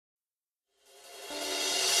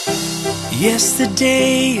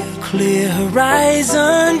Yesterday, a clear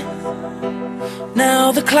horizon.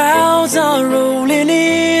 Now the clouds are rolling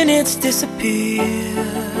in, it's disappeared.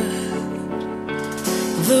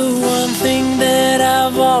 The one thing that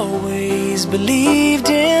I've always believed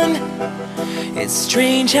in, it's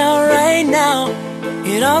strange how right now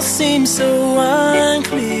it all seems so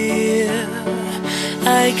unclear.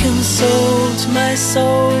 I consult my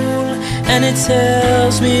soul and it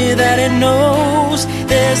tells me that it knows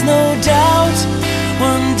there's no doubt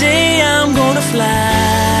one day I'm gonna fly.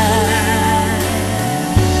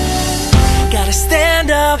 Gotta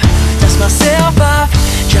stand up, dust myself off,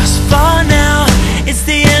 just for now. It's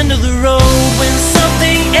the end of the road. When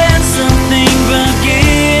something ends, something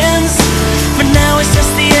begins. For now it's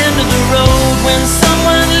just the end of the road. When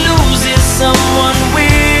someone loses, someone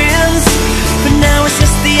wins. For now it's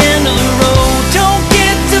just the end of the road. Don't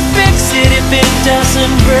get to fix it if it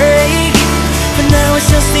doesn't break. For now it's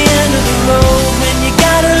just the end of the road. When you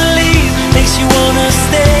gotta leave, makes you wanna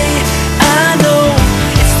stay.